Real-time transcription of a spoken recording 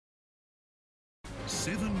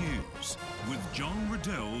7 News with John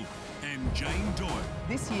Riddell and Jane Doyle.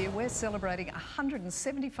 This year we're celebrating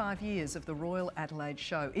 175 years of the Royal Adelaide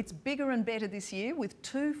Show. It's bigger and better this year with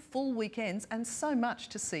 2 full weekends and so much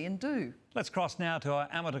to see and do. Let's cross now to our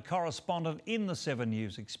amateur correspondent in the 7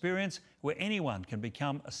 News experience, where anyone can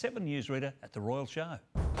become a 7 News reader at the Royal Show.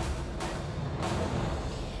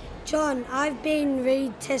 John, I've been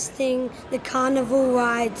retesting the carnival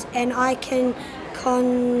rides and I can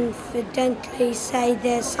confidently say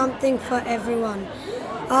there's something for everyone.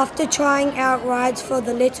 After trying out rides for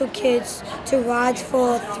the little kids to rides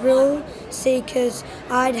for thrill seekers,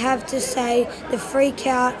 I'd have to say the Freak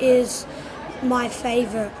Out is my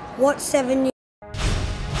favourite. Watch 7 News